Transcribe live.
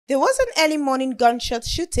There was an early morning gunshot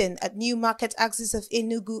shooting at New Market axis of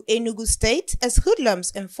Enugu State as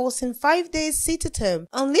hoodlums enforcing 5 days sit-at-home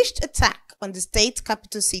unleashed attack on the state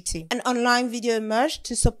capital city. An online video emerged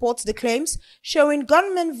to support the claims, showing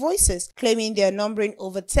gunmen voices claiming they are numbering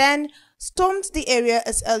over 10, stormed the area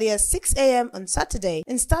as early as 6 a.m. on Saturday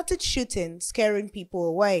and started shooting, scaring people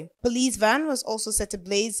away. Police van was also set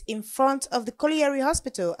ablaze in front of the Colliery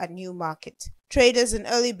Hospital at New Market. Traders and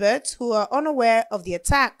early birds who are unaware of the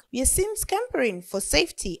attack were seen scampering for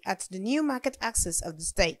safety at the New Market axis of the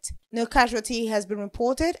state. No casualty has been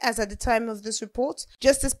reported as at the time of this report,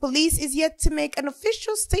 just as police is yet to make an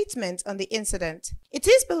official statement on the incident. It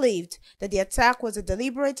is believed that the attack was a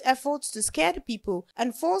deliberate effort to scare the people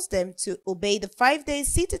and force them to obey the 5-day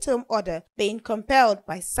sit-at-home order being compelled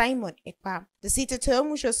by Simon Ekpa. The sit-at-home,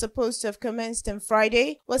 which was supposed to have commenced on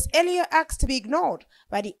Friday, was earlier asked to be ignored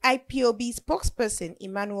by the IPOB spokesperson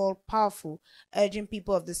Emmanuel Powerful, urging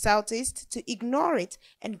people of the Southeast to ignore it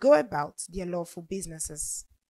and go about their lawful businesses.